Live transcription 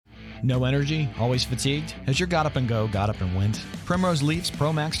No energy? Always fatigued? Has your got up and go got up and went? Primrose Leaf's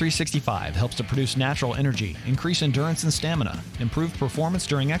ProMax 365 helps to produce natural energy, increase endurance and stamina, improve performance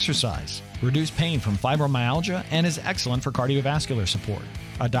during exercise, reduce pain from fibromyalgia, and is excellent for cardiovascular support.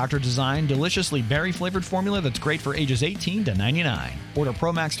 A doctor-designed, deliciously berry-flavored formula that's great for ages 18 to 99. Order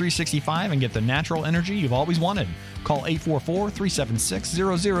ProMax 365 and get the natural energy you've always wanted. Call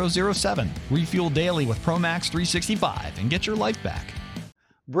 844-376-0007. Refuel daily with ProMax 365 and get your life back.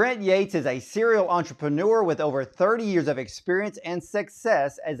 Brent Yates is a serial entrepreneur with over 30 years of experience and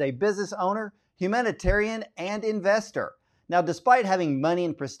success as a business owner, humanitarian, and investor. Now, despite having money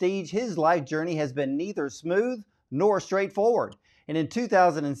and prestige, his life journey has been neither smooth nor straightforward. And in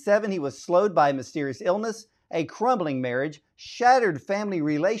 2007, he was slowed by a mysterious illness, a crumbling marriage, shattered family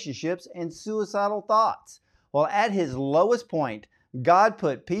relationships, and suicidal thoughts. Well, at his lowest point, God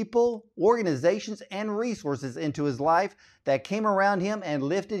put people, organizations, and resources into his life that came around him and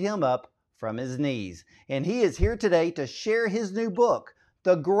lifted him up from his knees. And he is here today to share his new book,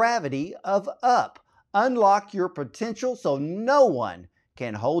 The Gravity of Up. Unlock your potential so no one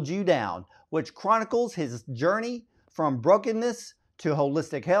can hold you down, which chronicles his journey from brokenness to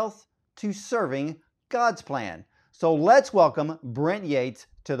holistic health to serving God's plan. So let's welcome Brent Yates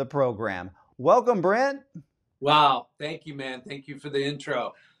to the program. Welcome, Brent. Wow. Thank you, man. Thank you for the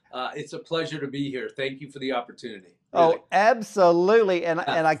intro. It's a pleasure to be here. Thank you for the opportunity. Really. Oh, absolutely. And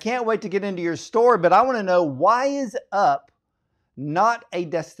I can't wait to get into your story, but I want to know, why is up not a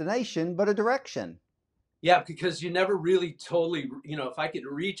destination, but a direction? Yeah, because you never really totally, if I could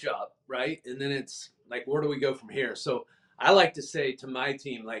reach up, right? And then it's like, where do we go from here? So I like to say to my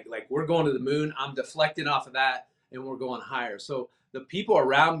team, like we're going to the moon. I'm deflecting off of that and we're going higher. So the people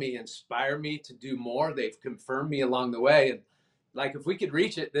around me inspire me to do more. They've confirmed me along the way. And like, if we could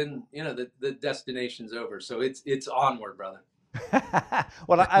reach it, then, the destination's over. So it's onward, brother.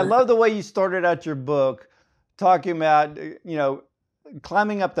 Well, I love the way you started out your book talking about,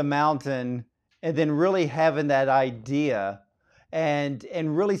 climbing up the mountain and then really having that idea and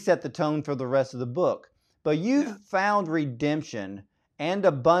really set the tone for the rest of the book. But you've found redemption and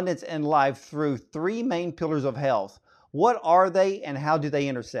abundance in life through three main pillars of health. What are they and how do they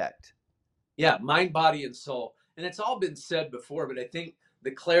intersect? Yeah, mind, body, and soul. And it's all been said before, but I think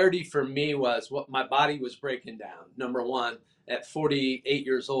the clarity for me was what my body was breaking down. Number one, at 48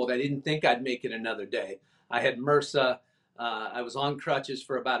 years old, I didn't think I'd make it another day. I had MRSA. I was on crutches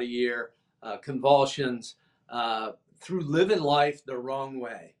for about a year, convulsions, through living life the wrong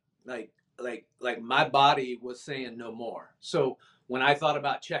way. Like my body was saying no more. So when I thought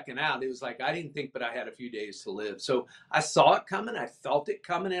about checking out, it was like, I didn't think, but I had a few days to live. So I saw it coming. I felt it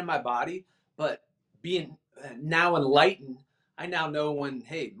coming in my body, but being now enlightened, I now know when,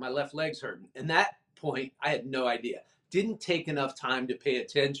 hey, my left leg's hurting. And that point, I had no idea. Didn't take enough time to pay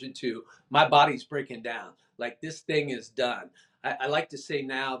attention to my body's breaking down. Like, this thing is done. I like to say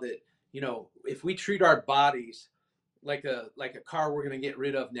now that, if we treat our bodies like a car we're going to get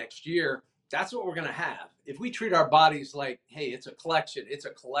rid of next year, that's what we're going to have. If we treat our bodies like, hey, it's a collection, it's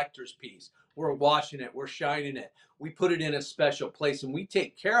a collector's piece, we're washing it, we're shining it, we put it in a special place and we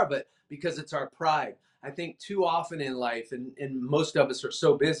take care of it because it's our pride. I think too often in life, and most of us are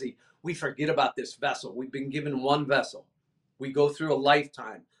so busy, we forget about this vessel. We've been given one vessel. We go through a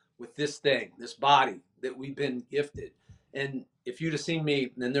lifetime with this thing, this body that we've been gifted. And if you'd have seen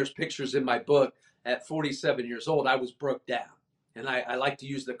me, and there's pictures in my book, at 47 years old, I was broke down. And I like to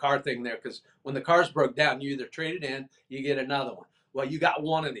use the car thing there because when the car's broke down, you either trade it in, you get another one. Well, you got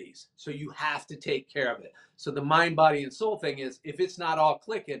one of these, so you have to take care of it. So the mind, body, and soul thing is, if it's not all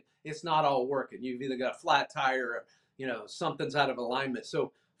clicking, it's not all working. You've either got a flat tire or, something's out of alignment.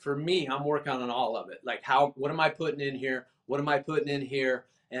 So for me, I'm working on all of it. Like, what am I putting in here? What am I putting in here?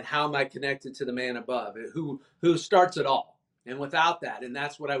 And how am I connected to the man above, who starts it all? And without that, and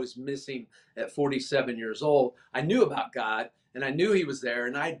that's what I was missing at 47 years old. I knew about God and I knew he was there,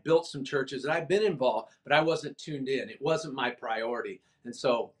 and I built some churches and I've been involved, but I wasn't tuned in. It wasn't my priority. And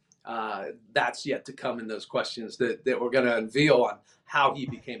so that's yet to come in those questions that we're going to unveil on how he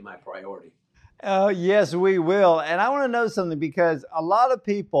became my priority. Yes, we will. And I want to know something, because a lot of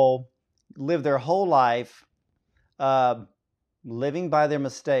people live their whole life living by their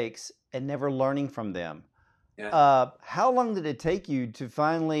mistakes and never learning from them. Yeah. How long did it take you to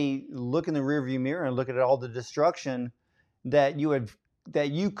finally look in the rearview mirror and look at all the destruction that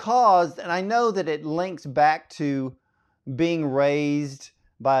you caused? And I know that it links back to being raised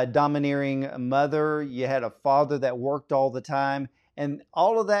by a domineering mother. You had a father that worked all the time, and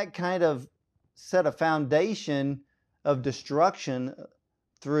all of that kind of set a foundation of destruction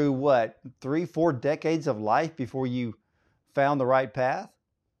through what, 3-4 decades of life before you found the right path?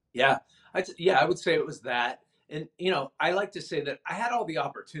 Yeah, yeah, I would say it was that. And I like to say that I had all the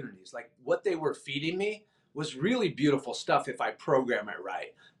opportunities. Like what they were feeding me was really beautiful stuff if I program it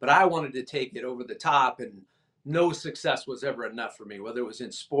right. But I wanted to take it over the top, and no success was ever enough for me, whether it was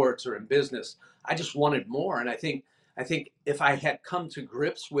in sports or in business. I just wanted more. And I think if I had come to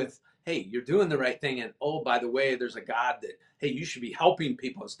grips with, hey, you're doing the right thing, and oh, by the way, there's a God that, hey, you should be helping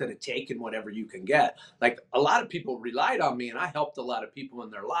people instead of taking whatever you can get. Like a lot of people relied on me, and I helped a lot of people in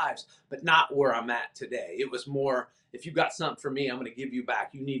their lives, but not where I'm at today. It was more, if you got something for me, I'm going to give you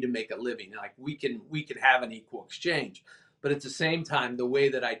back. You need to make a living. Like we can have an equal exchange. But at the same time, the way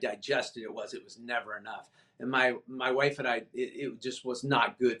that I digested it was never enough. And my wife and it just was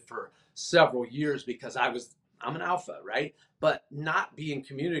not good for several years because I'm an alpha, right? But not being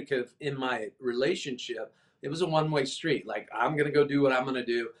communicative in my relationship, it was a one-way street. Like I'm gonna go do what I'm gonna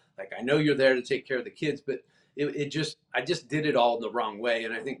do. Like I know you're there to take care of the kids, but I just did it all in the wrong way.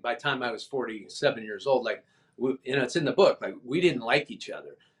 And I think by the time I was 47 years old, like it's in the book, like we didn't like each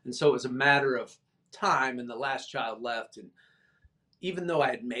other, and so it was a matter of time. And the last child left, and even though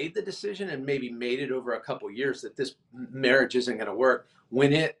I had made the decision and maybe made it over a couple of years that this marriage isn't going to work,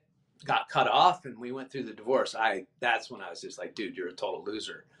 when it got cut off and we went through the divorce, that's when I was just like, dude, you're a total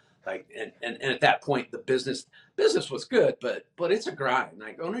loser. Like, and at that point, the business was good, but it's a grind.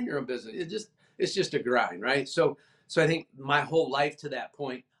 Like owning your own business, it's just a grind, right? So I think my whole life to that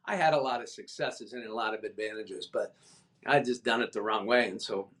point, I had a lot of successes and a lot of advantages, but I had just done it the wrong way. And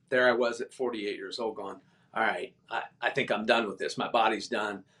so there I was at 48 years old going, all right, I think I'm done with this. My body's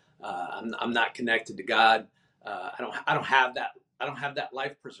done. I'm not connected to God. I don't have that. I don't have that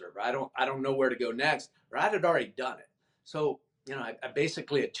life preserver. I don't know where to go next, or I had already done it. So, I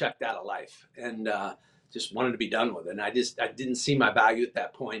basically had checked out of life and just wanted to be done with it. And I didn't see my value at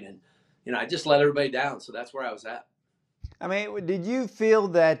that point. And, I just let everybody down. So that's where I was at. I mean, did you feel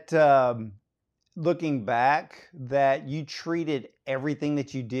that looking back that you treated everything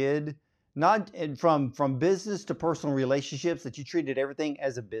that you did, not from business to personal relationships, that you treated everything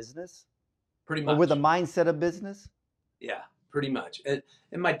as a business? Pretty Or much. with a mindset of business? Yeah, pretty much. And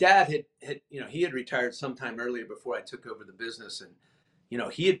my dad had he had retired sometime earlier before I took over the business, and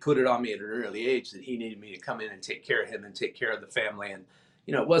he had put it on me at an early age that he needed me to come in and take care of him and take care of the family. And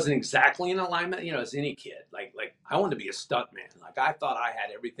it wasn't exactly in alignment, as any kid. Like I wanted to be a stunt man. Like I thought I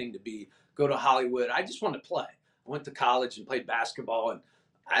had everything to go to Hollywood. I just wanted to play. I went to college and played basketball, and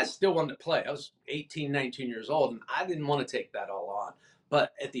I still wanted to play. I was 18, 19 years old, and I didn't want to take that all on.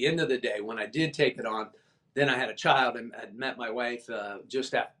 But at the end of the day, when I did take it on, then I had a child and had met my wife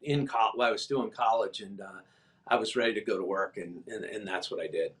just in college. While I was still in college, and I was ready to go to work, and that's what I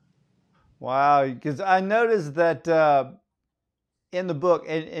did. Wow, because I noticed that in the book,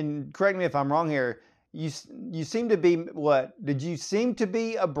 and correct me if I'm wrong here, you seem to be what? Did you seem to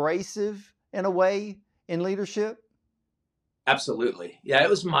be abrasive in a way in leadership? Absolutely. Yeah, it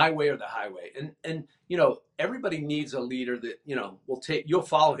was my way or the highway. And everybody needs a leader that, you'll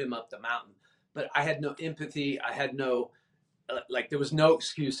follow him up the mountain. But I had no empathy. I had no there was no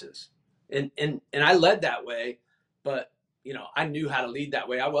excuses. And I led that way, but I knew how to lead that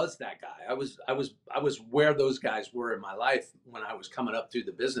way. I was that guy. I was where those guys were in my life when I was coming up through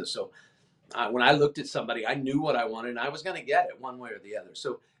the business. So when I looked at somebody, I knew what I wanted and I was going to get it one way or the other.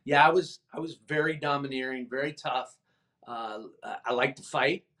 So yeah, I was very domineering, very tough. I like to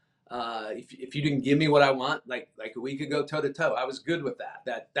fight. If you didn't give me what I want, like we could go toe to toe. I was good with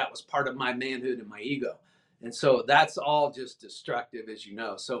that. That was part of my manhood and my ego. And so that's all just destructive, as you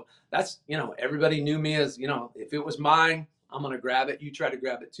know. So that's, everybody knew me as, if it was mine, I'm going to grab it. You try to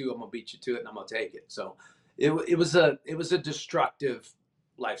grab it too. I'm going to beat you to it and I'm going to take it. So it was a destructive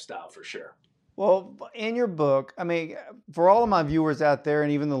lifestyle for sure. Well, in your book, I mean, for all of my viewers out there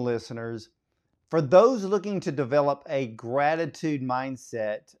and even the listeners, for those looking to develop a gratitude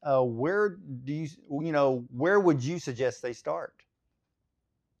mindset, where where would you suggest they start?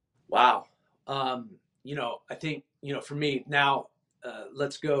 Wow. I think, for me now,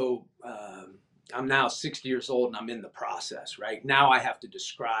 let's go. I'm now 60 years old and I'm in the process, right? Now I have to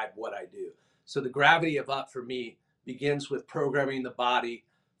describe what I do. So the gravity of up for me begins with programming the body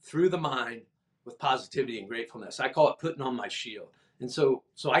through the mind with positivity and gratefulness. I call it putting on my shield. And so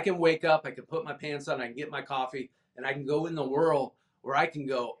I can wake up, I can put my pants on, I can get my coffee, and I can go in the world where I can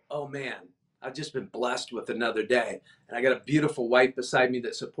go, oh man, I've just been blessed with another day. And I got a beautiful wife beside me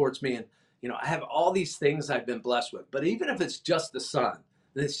that supports me. And, I have all these things I've been blessed with. But even if it's just the sun,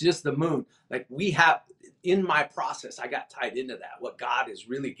 and it's just the moon, like we have in my process, I got tied into that. What God has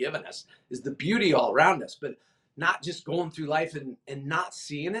really given us is the beauty all around us, but not just going through life and not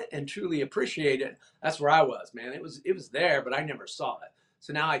seeing it and truly appreciate it. That's where I was, man. It was there, but I never saw it.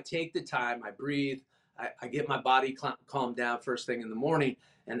 So now I take the time, I breathe, I get my body calmed down first thing in the morning,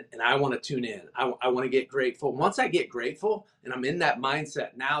 and I want to tune in. I want to get grateful. Once I get grateful and I'm in that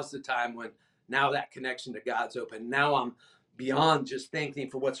mindset, now's the time when now that connection to God's open. Now I'm beyond just thanking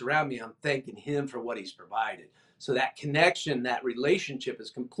for what's around me. I'm thanking him for what he's provided. So that connection, that relationship is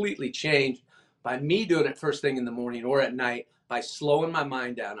completely changed by me doing it first thing in the morning or at night, by slowing my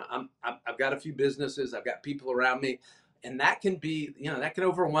mind down. I've got a few businesses, I've got people around me, and that can be, that can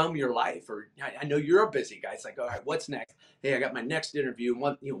overwhelm your life. Or I know you're a busy guy. It's like, all right, what's next? Hey, I got my next interview.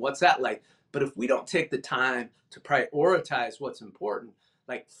 What's that like? But if we don't take the time to prioritize what's important,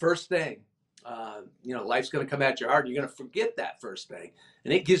 like first thing, life's going to come at you hard. You're going to forget that first thing.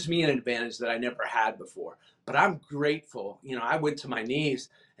 And it gives me an advantage that I never had before. But I'm grateful. I went to my knees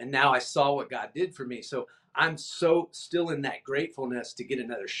and now I saw what God did for me. So I'm so still in that gratefulness to get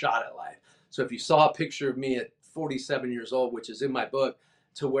another shot at life. So if you saw a picture of me at 47 years old, which is in my book,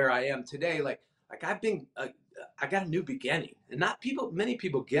 to where I am today, like I've been, I got a new beginning, and many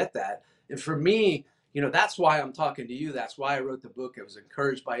people get that. And for me, that's why I'm talking to you. That's why I wrote the book. I was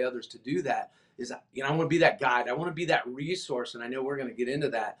encouraged by others to do that. I want to be that guide. I want to be that resource. And I know we're going to get into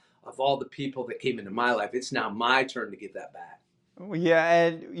that, of all the people that came into my life. It's now my turn to give that back. Yeah.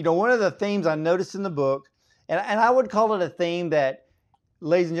 And, one of the themes I noticed in the book, and I would call it a theme that,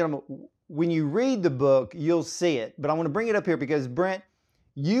 ladies and gentlemen, when you read the book, you'll see it. But I want to bring it up here because, Brent,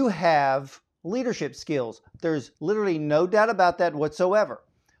 you have leadership skills. There's literally no doubt about that whatsoever.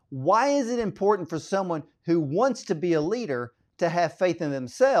 Why is it important for someone who wants to be a leader to have faith in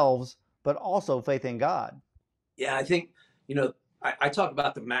themselves, but also faith in God? Yeah, I think, I talk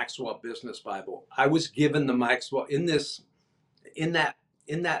about the Maxwell Business Bible. I was given the Maxwell in that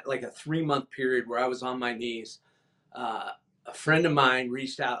like a 3-month period where I was on my knees. A friend of mine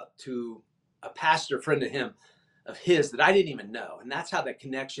reached out to a pastor friend of his that I didn't even know. And that's how that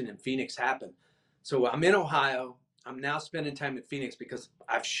connection in Phoenix happened. So I'm in Ohio. I'm now spending time in Phoenix because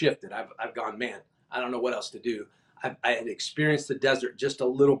I've shifted. I've gone, man, I don't know what else to do. I had experienced the desert just a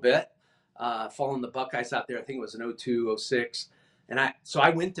little bit, following the Buckeyes out there. I think it was in 02, 06. And so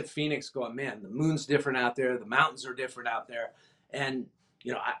I went to Phoenix going, man, the moon's different out there. The mountains are different out there. And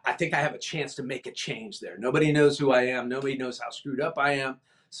I think I have a chance to make a change there. Nobody knows who I am. Nobody knows how screwed up I am.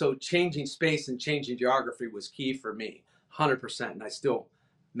 So changing space and changing geography was key for me, 100%. And I still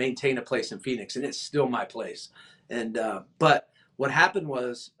maintain a place in Phoenix, and it's still my place. And but what happened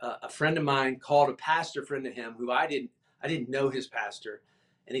was a friend of mine called a pastor friend of him who I didn't know his pastor,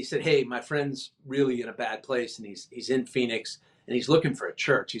 and he said, "Hey, my friend's really in a bad place, and he's in Phoenix, and he's looking for a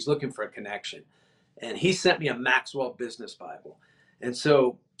church. He's looking for a connection." And he sent me a Maxwell Business Bible. And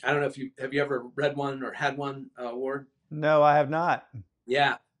so I don't know if have you ever read one or had one, Ward? No, I have not.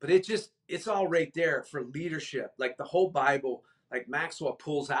 Yeah, but it's all right there for leadership. Like the whole Bible, like Maxwell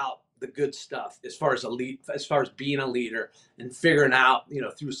pulls out the good stuff as far as being a leader and figuring out,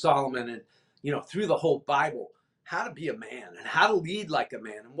 through Solomon and, through the whole Bible, how to be a man and how to lead like a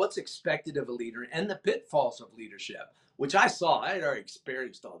man and what's expected of a leader and the pitfalls of leadership, which I saw. I had already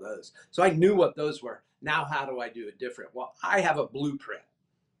experienced all those. So I knew what those were. Now, how do I do it different? Well, I have a blueprint.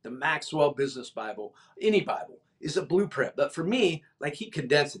 The Maxwell Business Bible, any Bible, is a blueprint. But for me, like he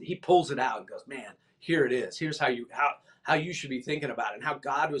condensed it. He pulls it out and goes, man, here it is. Here's how you should be thinking about it and how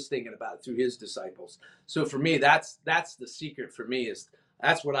God was thinking about it through his disciples. So for me, that's the secret for me, is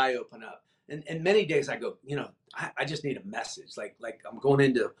that's what I open up. And many days I go, I just need a message. Like I'm going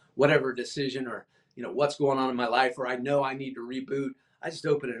into whatever decision or, what's going on in my life, or I know I need to reboot. I just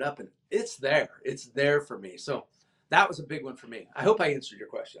open it up and it's there. It's there for me. So that was a big one for me. I hope I answered your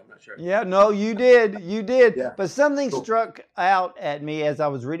question. I'm not sure. Yeah, no, you did. You did. Yeah. But something struck out at me as I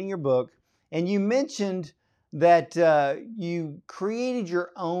was reading your book, and you mentioned that you created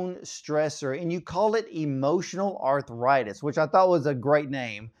your own stressor and you called it emotional arthritis, which I thought was a great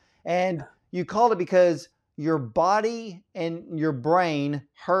name. And you called it because your body and your brain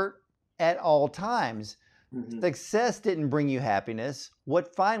hurt at all times. Mm-hmm. Success didn't bring you happiness.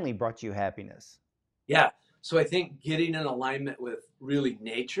 What finally brought you happiness? Yeah. So I think getting in alignment with really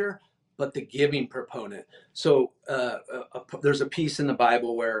nature, but the giving proponent. So there's a piece in the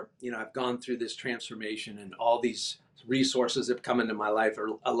Bible where, I've gone through this transformation and all these resources have come into my life,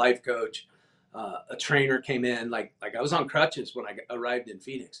 or a life coach, a trainer came in, like I was on crutches when I arrived in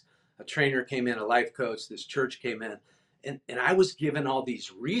Phoenix. A trainer came in, a life coach, this church came in, and I was given all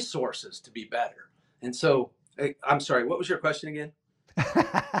these resources to be better. And so, I'm sorry, what was your question again?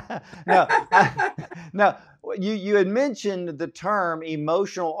 No, you had mentioned the term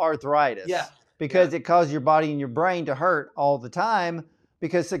emotional arthritis. Yeah. Because it caused your body and your brain to hurt all the time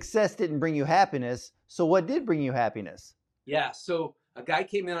because success didn't bring you happiness. So what did bring you happiness? Yeah. So a guy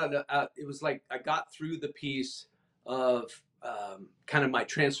came in. It was like I got through the piece of kind of my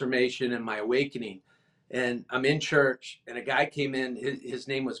transformation and my awakening, and I'm in church, and a guy came in. His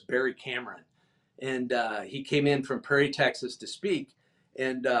name was Barry Cameron, and he came in from Prairie, Texas, to speak,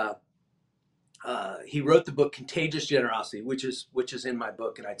 and he wrote the book Contagious Generosity, which is in my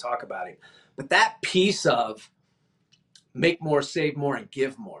book, and I talk about it. But that piece of make more, save more, and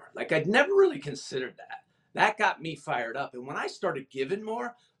give more, like I'd never really considered that. That got me fired up, and when I started giving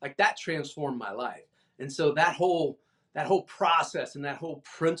more, like that transformed my life. And so that whole process and that whole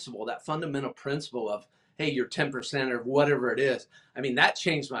principle, that fundamental principle of, hey, you're 10% or whatever it is, I mean, that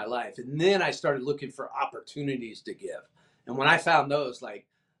changed my life. And then I started looking for opportunities to give. And when I found those, like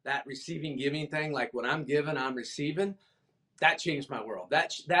that receiving giving thing, like when I'm giving, I'm receiving, that changed my world.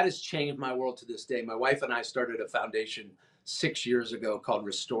 That has changed my world to this day. My wife and I started a foundation 6 years ago called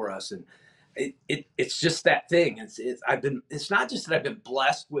Restore Us, and it's just that thing. It's not just that I've been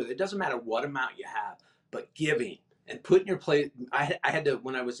blessed with it. It doesn't matter what amount you have, but giving and putting your place. I had to,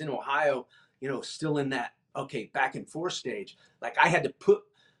 when I was in Ohio, still in that back and forth stage. Like I had to put,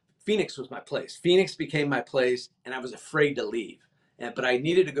 Phoenix was my place. Phoenix became my place, and I was afraid to leave. But I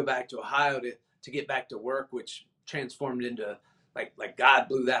needed to go back to Ohio to get back to work, which transformed into like God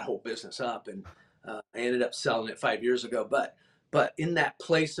blew that whole business up, and I ended up selling it 5 years ago. But in that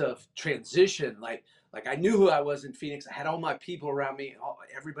place of transition, like I knew who I was in Phoenix. I had all my people around me,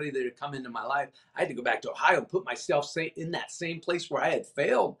 everybody that had come into my life. I had to go back to Ohio and put myself in that same place where I had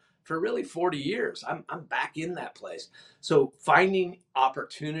failed for really 40 years. I'm back in that place. So finding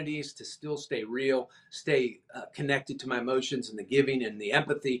opportunities to still stay real, stay connected to my emotions and the giving and the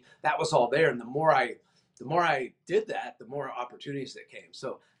empathy, that was all there. And the more I did that, the more opportunities that came.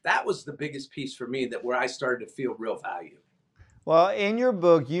 So that was the biggest piece for me, that where I started to feel real value. Well, in your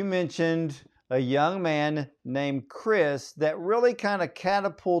book, you mentioned a young man named Chris that really kind of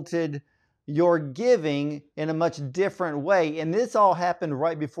catapulted your giving in a much different way. And this all happened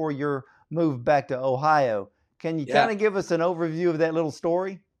right before your move back to Ohio. Can you kind of give us an overview of that little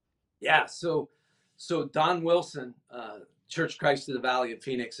story? Yeah. So Don Wilson, Church Christ of the Valley of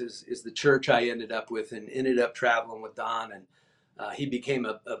Phoenix is the church I ended up with, and ended up traveling with Don. And he became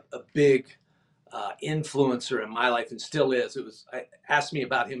a big influencer in my life, and still is. I asked me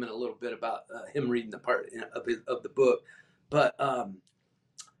about him in a little bit, about him reading the part of the book. But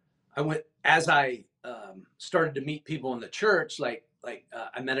I went, as I started to meet people in the church,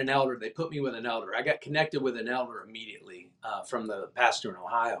 I met an elder. They put me with an elder. I got connected with an elder immediately from the pastor in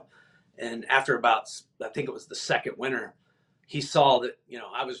Ohio. And after about, I think it was the second winter, he saw that,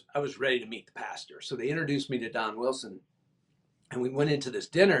 I was ready to meet the pastor. So they introduced me to Don Wilson, and we went into this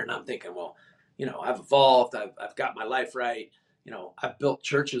dinner, and I'm thinking, well, I've evolved. I've got my life right. I've built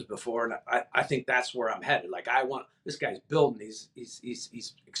churches before, and I think that's where I'm headed. Like this guy's building,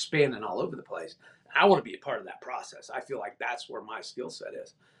 he's expanding all over the place. I want to be a part of that process. I feel like that's where my skill set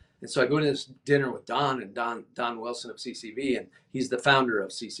is. And so I go to this dinner with Don Wilson of CCV, and he's the founder of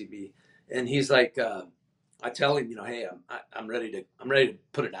CCV. And he's like, I tell him, hey, I'm ready to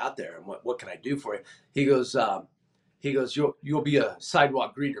put it out there. And what can I do for you? He goes, you'll be a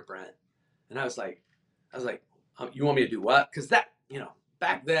sidewalk greeter, Brent. And I was like, you want me to do what? Because that,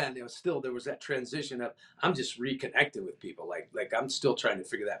 back then there was that transition of, I'm just reconnected with people. Like I'm still trying to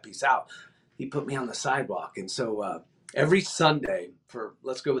figure that piece out. He put me on the sidewalk. And so every Sunday, for,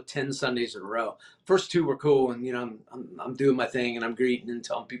 let's go with 10 Sundays in a row, first two were cool. And, I'm doing my thing, and I'm greeting and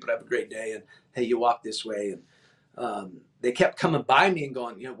telling people to have a great day. And, hey, you walk this way. And they kept coming by me and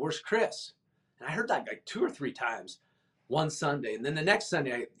going, where's Chris? And I heard that like 2 or 3 times one Sunday. And then the next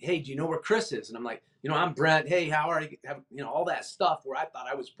Sunday, hey, do you know where Chris is? And I'm like, I'm Brent. Hey, how are you? All that stuff where I thought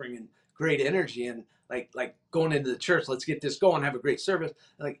I was bringing great energy, and like going into the church, let's get this going, have a great service.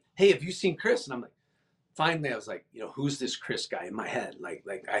 And like, hey, have you seen Chris? And I'm like, finally, I was like, who's this Chris guy in my head? Like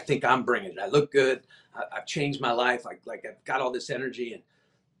I think I'm bringing it. I look good. I've changed my life. Like I've got all this energy, and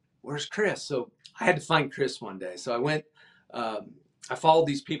where's Chris? So I had to find Chris one day. So I went, I followed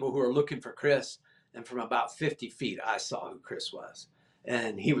these people who are looking for Chris. And from about 50 feet, I saw who Chris was.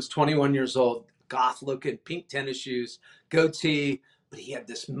 And he was 21 years old, goth looking, pink tennis shoes, goatee, but he had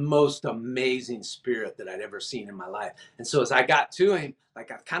this most amazing spirit that I'd ever seen in my life. And so as I got to him,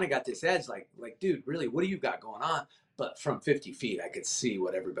 like I kind of got this edge, like, dude, really, what do you got going on? But from 50 feet, I could see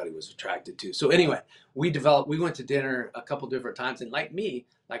what everybody was attracted to. So anyway, we went to dinner a couple different times. And like me,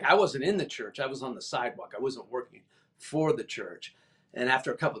 like I wasn't in the church. I was on the sidewalk. I wasn't working for the church. And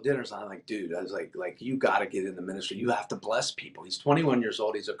after a couple of dinners, I'm like, dude, I was like, you got to get in the ministry. You have to bless people. He's 21 years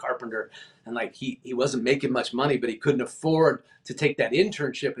old. He's a carpenter. And like, he wasn't making much money, but he couldn't afford to take that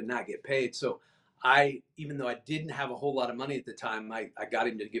internship and not get paid. So even though I didn't have a whole lot of money at the time, I got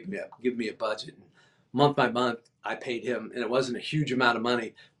him to give me a budget. And month by month, I paid him, and it wasn't a huge amount of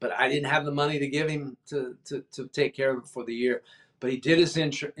money, but I didn't have the money to give him to take care of him for the year. But he did his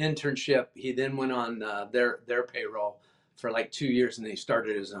internship. He then went on their payroll for like 2 years, and then he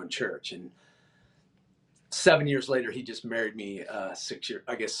started his own church. And 7 years later, he just married me 6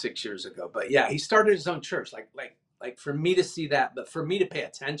 years ago. But yeah, he started his own church. Like for me to see that, but for me to pay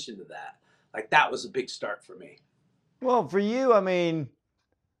attention to that, like that was a big start for me. Well, for you, I mean,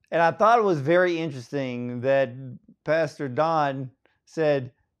 and I thought it was very interesting that Pastor Don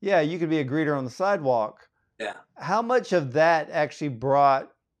said, yeah, you could be a greeter on the sidewalk. Yeah. How much of that actually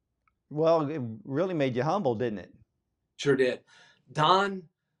brought, well, it really made you humble, didn't it? Sure did. Don,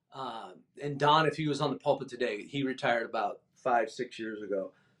 and Don, if he was on the pulpit today, he retired about 5-6 years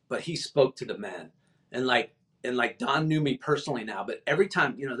ago, but he spoke to the men. And like Don knew me personally now, but every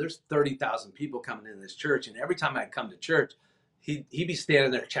time, there's 30,000 people coming into this church, and every time I come to church, he'd be standing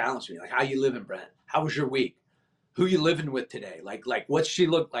there challenging me, like, how you living, Brent? How was your week? Who you living with today? Like what's she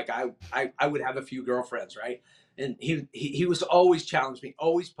look like? I would have a few girlfriends, right? And he was always challenging me,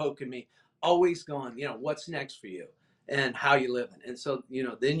 always poking me, always going, what's next for you and how you living? And so,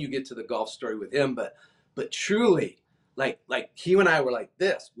 then you get to the golf story with him, but truly, like he and I were like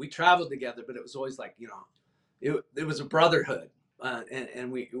this. We traveled together, but it was always like, it was a brotherhood,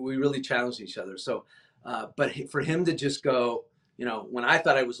 and we really challenged each other. So, but for him to just go, when I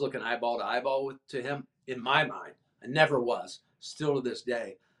thought I was looking eyeball to eyeball to him, in my mind, I never was. Still to this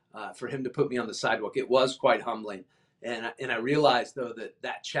day, for him to put me on the sidewalk, it was quite humbling. And I realized though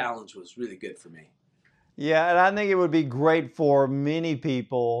that challenge was really good for me. Yeah, and I think it would be great for many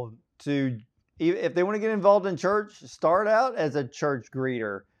people to, if they want to get involved in church, start out as a church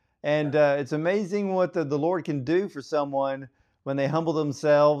greeter. And it's amazing what the Lord can do for someone when they humble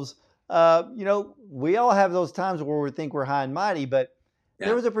themselves. We all have those times where we think we're high and mighty, but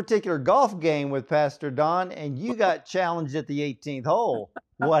there was a particular golf game with Pastor Don, and you got challenged at the 18th hole.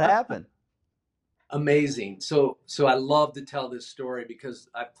 What happened? Amazing. So I love to tell this story because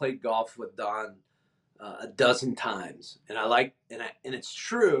I've played golf with Don a dozen times, and and it's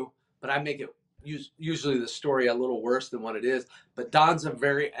true, but I make it usually the story a little worse than what it is. But Don's a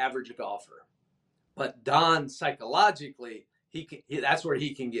very average golfer, but Don psychologically, that's where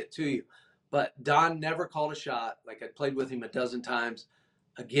he can get to you. But Don never called a shot. Like I played with him a dozen times.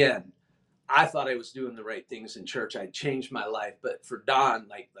 Again, I thought I was doing the right things in church. I changed my life, but for Don,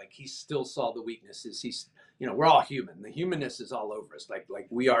 like he still saw the weaknesses. He's, we're all human. The humanness is all over us. Like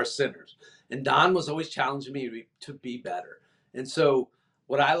we are sinners. And Don was always challenging me to be better. And so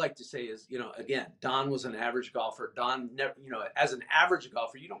what I like to say is, again, Don was an average golfer. Don never, as an average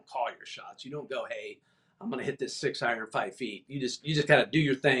golfer, you don't call your shots. You don't go, hey, I'm going to hit this 6-iron 5 feet. You just kind of do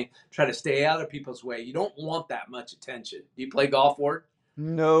your thing. Try to stay out of people's way. You don't want that much attention. Do you play golf, Ward?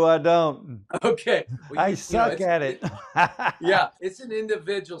 No, I don't. Okay. Well, I suck at it. Yeah, it's an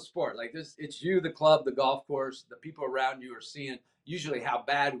individual sport. Like this, it's you, the club, the golf course, the people around you are seeing usually how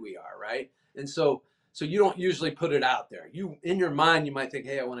bad we are, right? And so you don't usually put it out there. You, in your mind, you might think,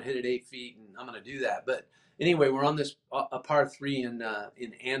 hey, I want to hit it 8 feet and I'm going to do that. But anyway, we're on this a par 3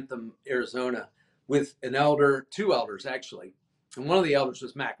 in Anthem, Arizona, with two elders actually. And one of the elders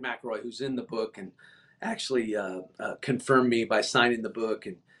was Mac McElroy, who's in the book and actually confirmed me by signing the book.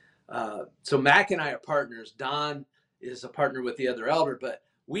 And so Mac and I are partners. Don is a partner with the other elder, but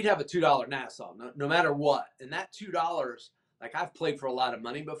we'd have a $2 Nassau no matter what. And that $2, like I've played for a lot of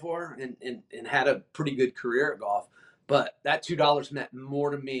money before and had a pretty good career at golf, but that $2 meant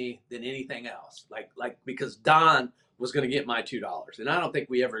more to me than anything else. Like because Don was going to get my $2. And I don't think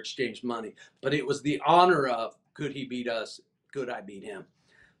we ever exchanged money, but it was the honor of, could he beat us? Could I beat him?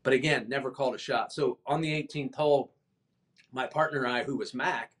 But again, never called a shot. So on the 18th hole, my partner and I, who was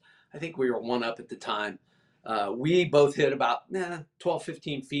Mac, I think we were one up at the time. We both hit about 12,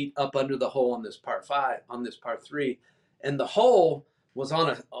 15 feet up under the hole on this par 3. And the hole was on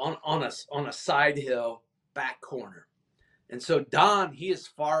a side hill back corner. And so Don, he is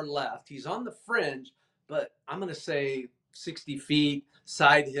far left. He's on the fringe, but I'm going to say 60 feet,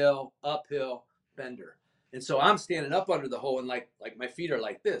 side hill, uphill, bender. And so I'm standing up under the hole and like my feet are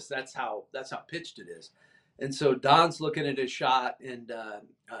like this. That's how pitched it is. And so Don's looking at his shot, and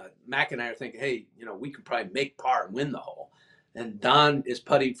Mac and I are thinking, hey, we could probably make par and win the hole. And Don is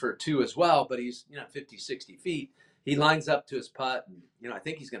putting for 2 as well, but he's 50, 60 feet. He lines up to his putt, and I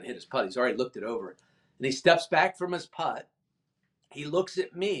think he's going to hit his putt. He's already looked it over. And he steps back from his putt. He looks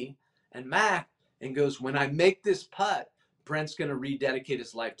at me and Mac and goes, when I make this putt, Brent's going to rededicate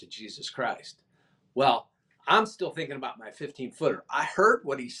his life to Jesus Christ. Well, I'm still thinking about my 15-footer. I heard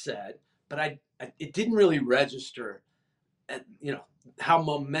what he said, but it didn't really register, and how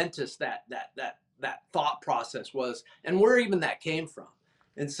momentous that thought process was, and where even that came from.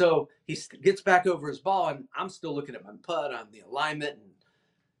 And so he gets back over his ball, and I'm still looking at my putt on the alignment, and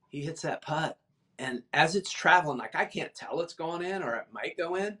he hits that putt. And as it's traveling, like I can't tell it's going in or it might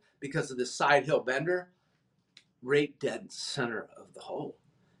go in because of this side hill bender, right dead center of the hole.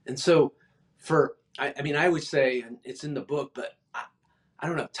 And so I mean, I always say, and it's in the book, but I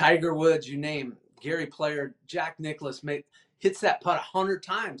don't know, Tiger Woods, you name, Gary Player, Jack Nicklaus hits that putt 100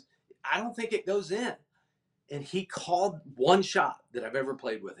 times. I don't think it goes in. And he called one shot that I've ever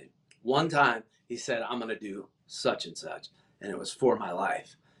played with him. One time he said, I'm going to do such and such. And it was for my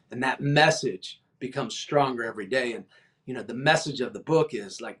life. And that message becomes stronger every day. And, the message of the book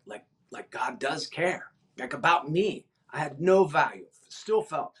is like God does care, like about me. I had no value, still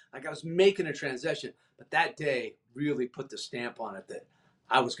felt like I was making a transition. But that day really put the stamp on it that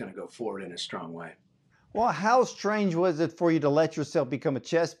I was going to go forward in a strong way. Well, how strange was it for you to let yourself become a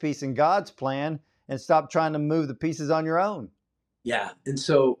chess piece in God's plan and stop trying to move the pieces on your own? Yeah. And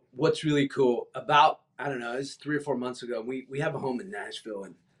so what's really cool about, I don't know, it's 3 or 4 months ago, we have a home in Nashville,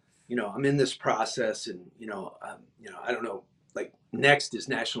 and, I'm in this process, and, I don't know, like next is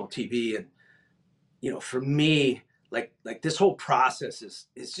national TV. And, for me, like this whole process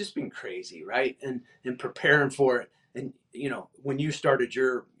is just been crazy. Right. And preparing for it. And, when you started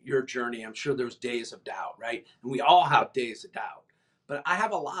your journey, I'm sure there was days of doubt. Right. And we all have days of doubt. But I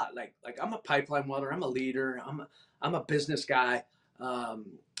have a lot. Like I'm a pipeline welder. I'm a leader. I'm a business guy.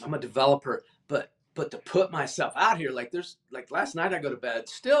 I'm a developer. But to put myself out here, like last night I go to bed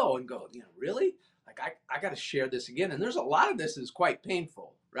still and go, really? Like I got to share this again. And there's a lot of this is quite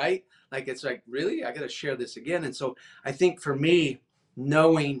painful, right? Like it's like, really, I got to share this again. And so I think for me,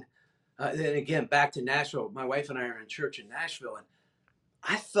 knowing, and again back to Nashville, my wife and I are in church in Nashville, and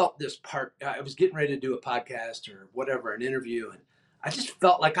I felt this part. I was getting ready to do a podcast or whatever, an interview, and I just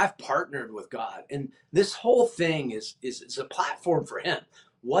felt like I've partnered with God. And this whole thing is a platform for him.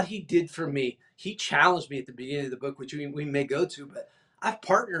 What he did for me, he challenged me at the beginning of the book, which we may go to, but I've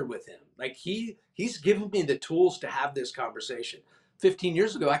partnered with him. Like he's given me the tools to have this conversation. 15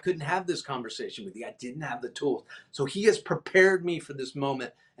 years ago, I couldn't have this conversation with you. I didn't have the tools. So he has prepared me for this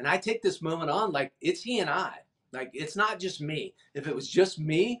moment. And I take this moment on like it's he and I. Like it's not just me. If it was just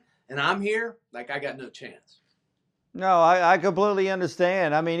me and I'm here, like I got no chance. No, I completely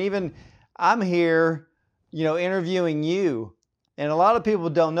understand. I mean, even I'm here, interviewing you, and a lot of people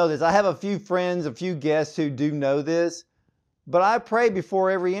don't know this. I have a few friends, a few guests who do know this, but I pray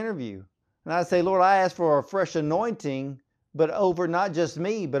before every interview. And I say, Lord, I ask for a fresh anointing, but over not just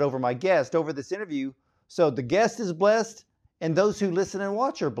me, but over my guest, over this interview. So the guest is blessed and those who listen and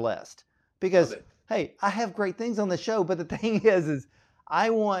watch are blessed. Because, hey, I have great things on the show, but the thing is I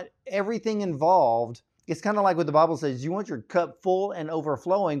want everything involved. It's kind of like what the Bible says, you want your cup full and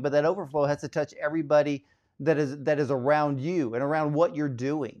overflowing, but that overflow has to touch everybody that is around you and around what you're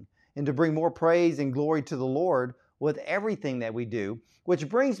doing, and to bring more praise and glory to the Lord with everything that we do. Which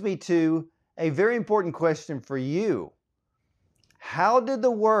brings me to a very important question for you. How did the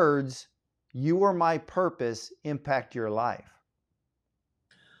words, "You are my purpose," impact your life?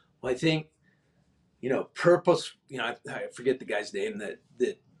 Well, I think, purpose, I forget the guy's name that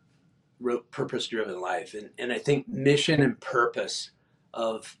wrote Purpose Driven Life. And I think mission and purpose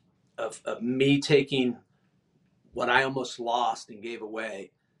of me taking what I almost lost and gave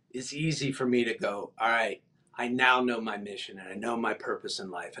away is easy for me to go, all right, I now know my mission and I know my purpose in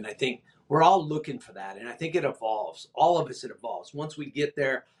life. And I think we're all looking for that. And I think it evolves. All of us, it evolves. Once we get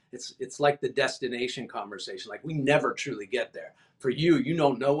there, it's like the destination conversation. Like we never truly get there. For you, you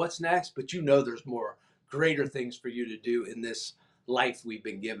don't know what's next, but there's more greater things for you to do in this life we've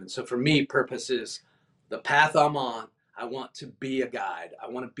been given. So for me, purpose is the path I'm on. I want to be a guide. I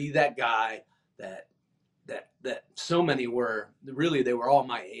want to be that guy that so many were. Really, they were all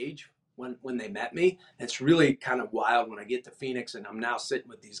my age when they met me. It's really kind of wild when I get to Phoenix and I'm now sitting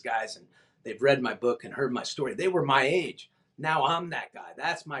with these guys and they've read my book and heard my story. They were my age. Now I'm that guy.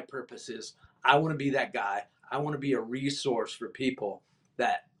 That's my purpose. Is I want to be that guy. I want to be a resource for people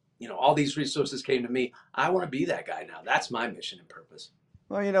that, all these resources came to me. I want to be that guy now. That's my mission and purpose.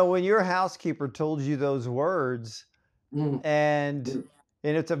 Well, when your housekeeper told you those words, and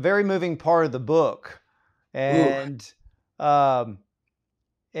it's a very moving part of the book, and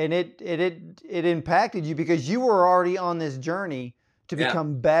it impacted you because you were already on this journey to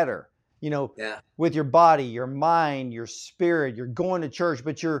become better. With your body, your mind, your spirit. You're going to church,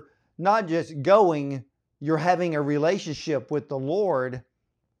 but you're not just going. You're having a relationship with the Lord.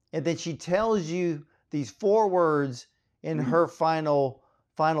 And then she tells you these 4 words in her final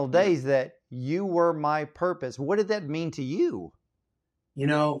final days that you were my purpose. What did that mean to you? You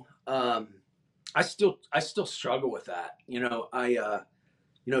know, I still struggle with that.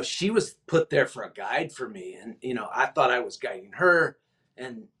 She was put there for a guide for me, and I thought I was guiding her.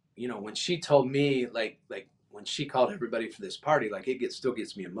 And when she told me, like when she called everybody for this party, like still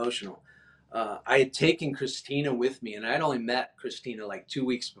gets me emotional. I had taken Christina with me, and I had only met Christina like 2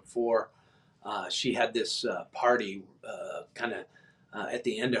 weeks before she had this party, kind of at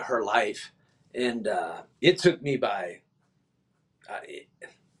the end of her life, and it took me by,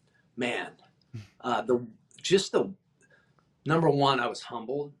 man, the just the number one, I was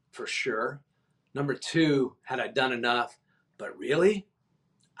humbled for sure. Number two, had I done enough? But really,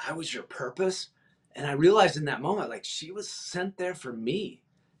 I was your purpose. And I realized in that moment, like she was sent there for me.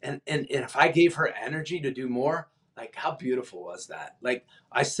 And if I gave her energy to do more, like how beautiful was that? Like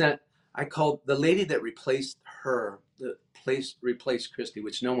I called the lady that replaced her, replaced Christy,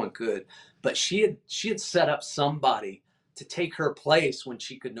 which no one could, but she had set up somebody to take her place when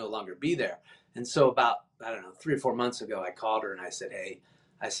she could no longer be there. And so about, I don't know, 3 or 4 months ago, I called her and I said, hey,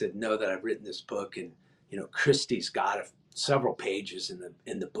 know that I've written this book, and Christy's got several pages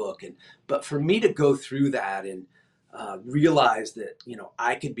in the book, but for me to go through that and realize that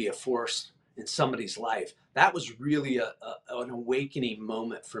I could be a force in somebody's life, that was really an awakening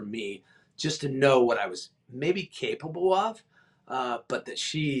moment for me, just to know what I was maybe capable of, but that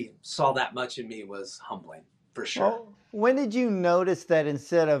she saw that much in me was humbling for sure. Well, when did you notice that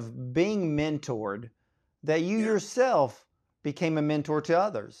instead of being mentored, that you yourself became a mentor to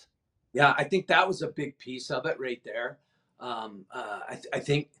others? Yeah, I think that was a big piece of it right there. I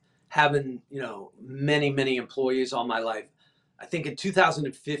think having, many employees all my life, I think in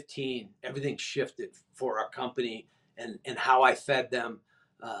 2015, everything shifted for our company, and how I fed them,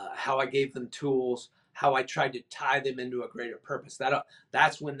 how I gave them tools, how I tried to tie them into a greater purpose.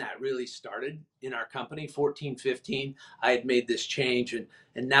 That's when that really started in our company. 14, 15, I had made this change, and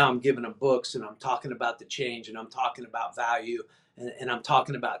now I'm giving them books, and I'm talking about the change, and I'm talking about value, and I'm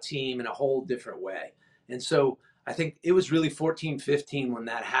talking about team in a whole different way. And so I think it was really 14, 15 when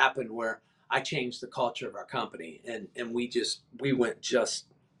that happened, where I changed the culture of our company, and we went just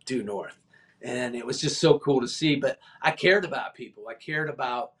due north. And it was just so cool to see. But I cared about people. I cared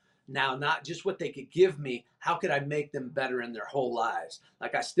about now not just what they could give me, how could I make them better in their whole lives?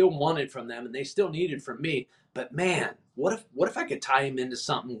 Like I still wanted from them and they still needed from me. But man, what if I could tie them into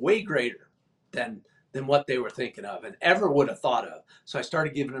something way greater than what they were thinking of and ever would have thought of? So I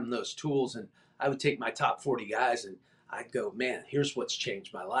started giving them those tools, and I would take my top 40 guys and I'd go, man, here's what's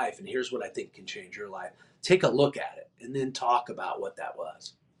changed my life, and here's what I think can change your life. Take a look at it and then talk about what that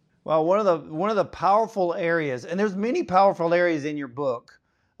was. Well, one of the powerful areas, and there's many powerful areas in your book,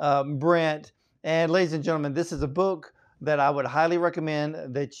 Brent. And ladies and gentlemen, this is a book that I would highly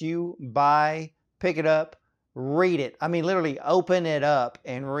recommend that you buy, pick it up, read it. I mean, literally open it up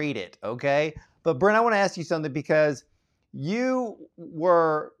and read it, okay? But Brent, I want to ask you something, because you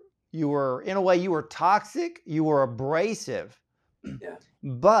were in a way, you were toxic, you were abrasive. Yeah.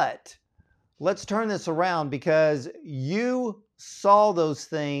 But let's turn this around, because you saw those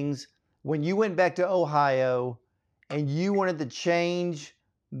things when you went back to Ohio and you wanted to change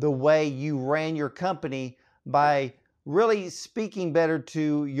the way you ran your company by really speaking better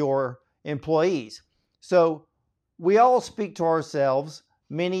to your employees. So we all speak to ourselves.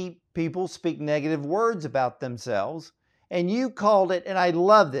 Many people speak negative words about themselves. And you called it, and I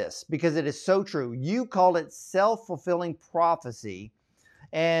love this because it is so true, you called it self-fulfilling prophecy.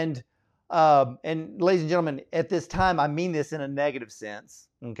 And ladies and gentlemen, at this time, I mean this in a negative sense,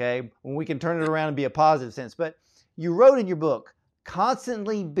 okay? When we can turn it around and be a positive sense. But you wrote in your book,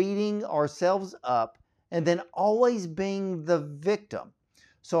 constantly beating ourselves up and then always being the victim.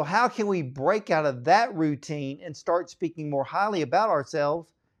 So how can we break out of that routine and start speaking more highly about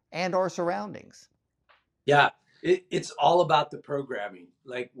ourselves and our surroundings? Yeah, it's all about the programming.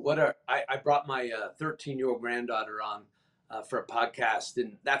 Like I brought my 13-year-old granddaughter on for a podcast,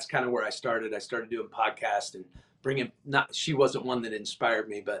 and that's kind of where I started. I started doing podcasts and she wasn't one that inspired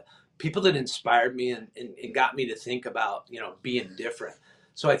me, but people that inspired me and got me to think about, being different.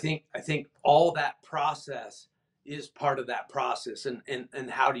 So I think all that process is part of that process, and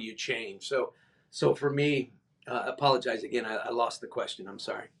how do you change? So for me, apologize again. I lost the question. I'm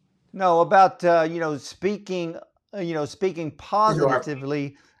sorry. No, about speaking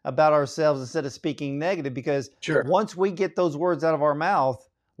positively about ourselves instead of speaking negative, because Sure. Once we get those words out of our mouth,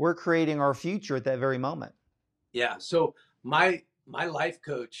 we're creating our future at that very moment. Yeah. So my life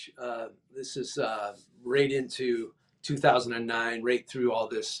coach, this is right into 2009, right through all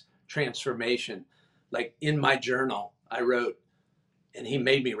this transformation. Like in my journal, I wrote, and he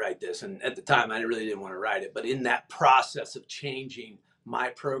made me write this. And at the time, I really didn't want to write it. But in that process of changing my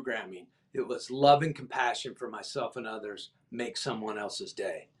programming, it was love and compassion for myself and others make someone else's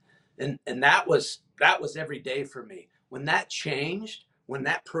day. And that was every day for me. When that changed, when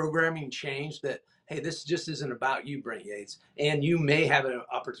that programming changed, that hey, this just isn't about you, Brent Yates, and you may have an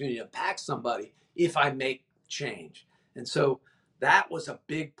opportunity to impact somebody if I make change. And so that was a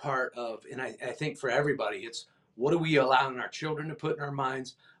big part of, and I think for everybody, it's what are we allowing our children to put in our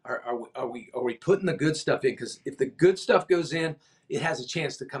minds? Are we putting the good stuff in? Because if the good stuff goes in, it has a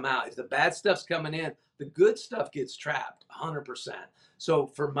chance to come out. If the bad stuff's coming in, the good stuff gets trapped 100%. So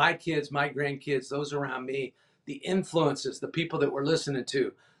for my kids, my grandkids, those around me, the influences, the people that we're listening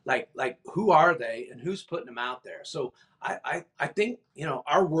to, like who are they and who's putting them out there? So I think,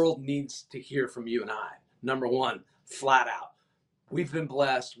 our world needs to hear from you and I. Number one, flat out. We've been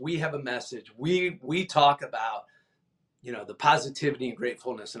blessed. We have a message. We talk about, the positivity and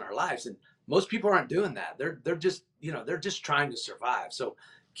gratefulness in our lives. And most people aren't doing that. They're just, they're just trying to survive. So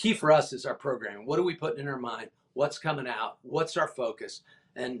key for us is our programming. What are we putting in our mind? What's coming out? What's our focus?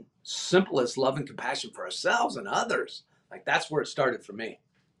 And simple as love and compassion for ourselves and others. Like that's where it started for me.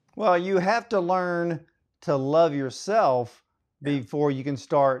 Well, you have to learn to love yourself before you can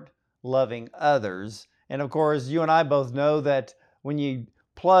start loving others. And of course, you and I both know that when you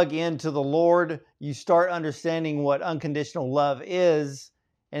plug into the Lord, you start understanding what unconditional love is,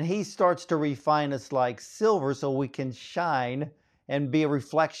 and He starts to refine us like silver so we can shine and be a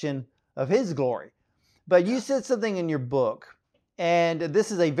reflection of His glory. But you said something in your book, and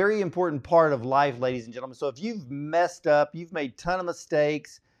this is a very important part of life, ladies and gentlemen. So if you've messed up, you've made a ton of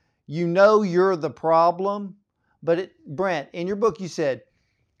mistakes, you know you're the problem. But Brent, in your book, you said,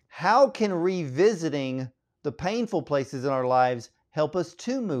 how can revisiting the painful places in our lives help us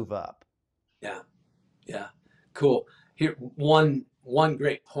to move up? Yeah. Cool. Here, one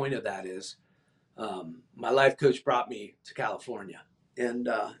great point of that is my life coach brought me to California. And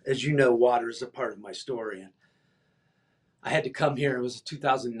as you know, water is a part of my story. And I had to come here. It was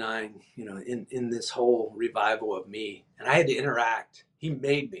 2009, in this whole revival of me. And I had to interact. He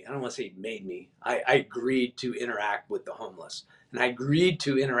made me. I don't want to say he made me. I agreed to interact with the homeless. And I agreed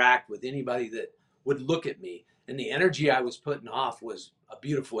to interact with anybody that would look at me. And the energy I was putting off was a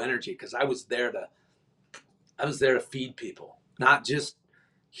beautiful energy because I was there to feed people, not just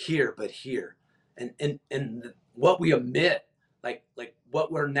here, but here. And what we emit, like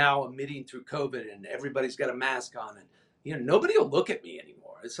what we're now emitting through COVID, and everybody's got a mask on, and nobody will look at me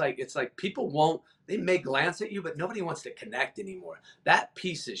anymore. It's like people won't. They may glance at you, but nobody wants to connect anymore. That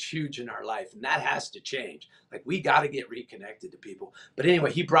piece is huge in our life, and that has to change. Like we got to get reconnected to people. But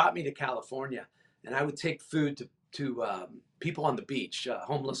anyway, he brought me to California, and I would take food to people on the beach,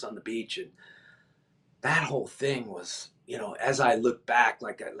 homeless on the beach, and that whole thing was, as I look back,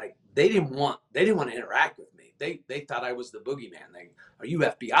 like they didn't want to interact with me. They thought I was the boogeyman. Like, are you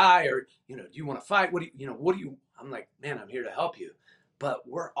FBI or do you want to fight? What do you? I'm like, man, I'm here to help you. But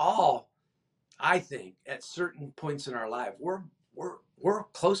we're all, I think, at certain points in our life, we're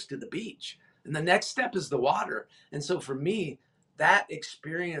close to the beach, and the next step is the water. And so for me, that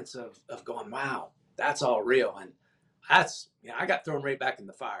experience of going, wow, that's all real, and that's I got thrown right back in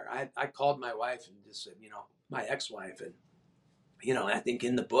the fire. I called my wife and just said, my ex-wife, and I think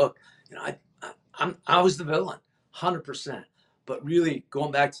in the book, I was the villain, 100%. But really,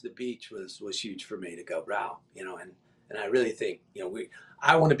 going back to the beach was huge for me to go, wow, and I really think,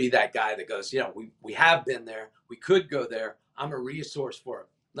 I want to be that guy that goes, we have been there, we could go there. I'm a resource for it.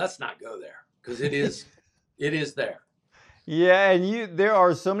 Let's not go there because it is there. Yeah, and there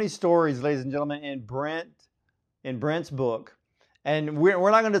are so many stories, ladies and gentlemen, in Brent's book, and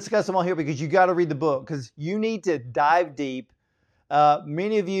we're not going to discuss them all here because you got to read the book because you need to dive deep.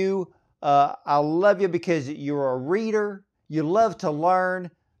 Many of you, I love you because you're a reader. You love to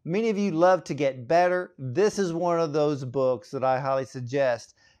learn. Many of you love to get better. This is one of those books that I highly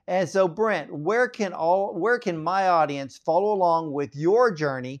suggest. And so, Brent, where can my audience follow along with your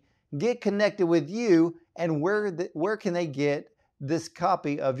journey, get connected with you, and where can they get this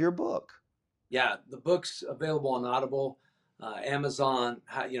copy of your book? Yeah, the book's available on Audible, Amazon.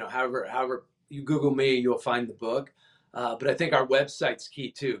 However you Google me, you'll find the book. But I think our website's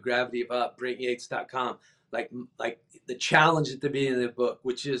key too. Gravity of Up, BrentYates.com. Like the challenge at the beginning of the book,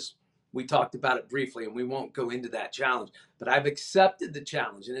 which is we talked about it briefly, and we won't go into that challenge. But I've accepted the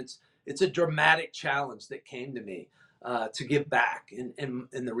challenge, and it's a dramatic challenge that came to me to give back, and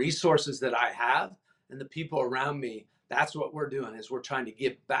the resources that I have and the people around me. That's what we're doing is we're trying to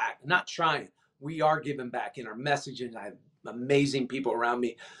give back. Not trying. We are giving back in our messaging. I have amazing people around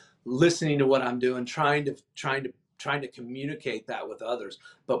me listening to what I'm doing, trying to trying to communicate that with others.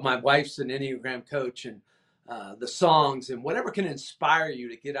 But my wife's an Enneagram coach, and the songs and whatever can inspire you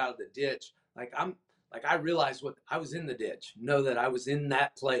to get out of the ditch. I realized what I was in the ditch, know that I was in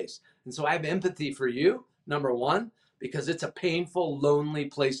that place. And so I have empathy for you, number one, because it's a painful, lonely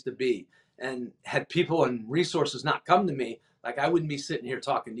place to be. And had people and resources not come to me, like I wouldn't be sitting here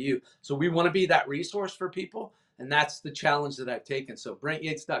talking to you. So we want to be that resource for people. And that's the challenge that I've taken. So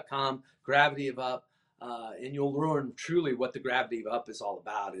BrentYates.com, Gravity of Up, and you'll learn truly what the Gravity of Up is all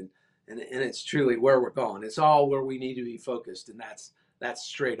about. And it's truly where we're going. It's all where we need to be focused. And that's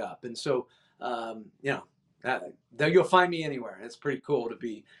straight up. And so, you'll find me anywhere. It's pretty cool to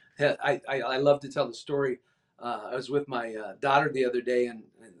be. I love to tell the story. I was with my daughter the other day, and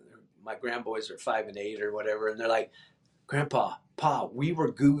my grandboys are 5 and 8 or whatever, and they're like, "Grandpa, Pa, we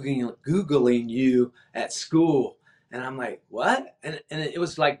were Googling you at school." And I'm like, "What?" And it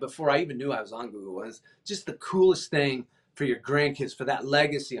was like before I even knew I was on Google. It was just the coolest thing for your grandkids, for that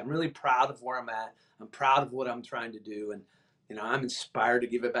legacy. I'm really proud of where I'm at. I'm proud of what I'm trying to do. And, I'm inspired to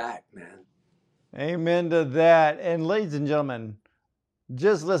give it back, man. Amen to that. And ladies and gentlemen,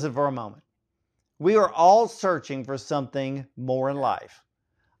 just listen for a moment. We are all searching for something more in life.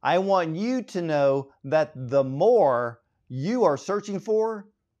 I want you to know that the more you are searching for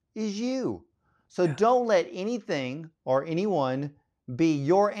is you. So don't let anything or anyone be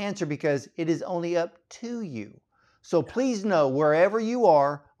your answer, because it is only up to you. So please know, wherever you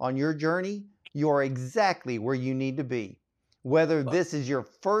are on your journey, you are exactly where you need to be. Whether this is your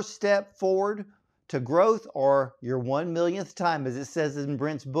first step forward to growth or your 1 millionth time, as it says in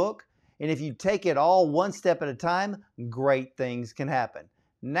Brent's book. And if you take it all one step at a time, great things can happen.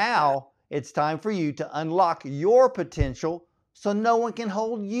 Now it's time for you to unlock your potential so no one can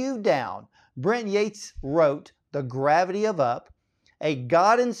hold you down. Brent Yates wrote The Gravity of Up, a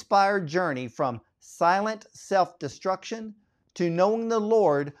God-inspired journey from silent self-destruction to knowing the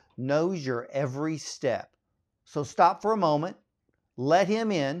Lord knows your every step. So stop for a moment, let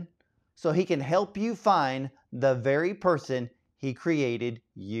Him in, so He can help you find the very person He created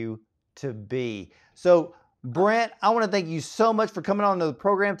you to be. So Brent, I want to thank you so much for coming on to the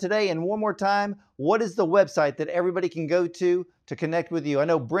program today. And one more time, what is the website that everybody can go to connect with you? I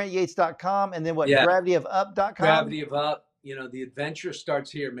know BrentYates.com, and then what, GravityofUp.com? Gravity of Up. The adventure starts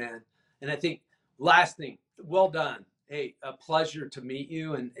here, man. And I think last thing, well done. Hey, a pleasure to meet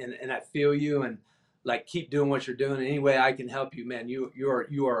you, and I feel you, and like keep doing what you're doing. Any way I can help you, man.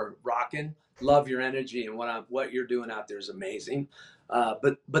 You are rocking. Love your energy, and what you're doing out there is amazing.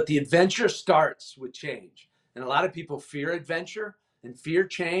 But the adventure starts with change. And a lot of people fear adventure and fear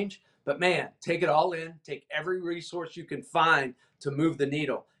change. But man, take it all in. Take every resource you can find to move the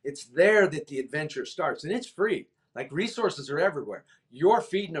needle. It's there that the adventure starts. And it's free. Like, resources are everywhere. You're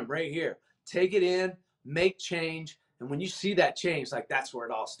feeding them right here. Take it in, make change. And when you see that change, like, that's where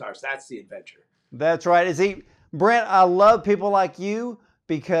it all starts. That's the adventure. That's right. See, Brent, I love people like you,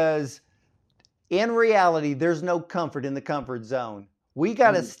 because in reality, there's no comfort in the comfort zone. We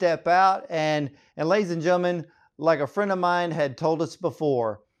got to step out, and ladies and gentlemen, like a friend of mine had told us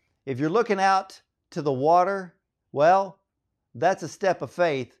before, if you're looking out to the water, well, that's a step of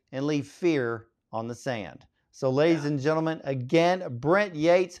faith, and leave fear on the sand. So ladies and gentlemen, again, Brent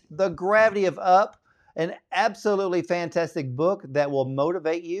Yates, The Gravity of Up, an absolutely fantastic book that will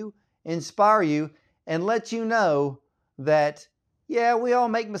motivate you, inspire you, and let you know that, yeah, we all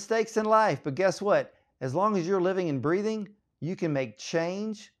make mistakes in life, but guess what? As long as you're living and breathing, you can make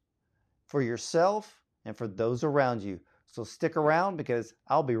change for yourself and for those around you. So stick around, because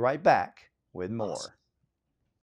I'll be right back with more. Awesome.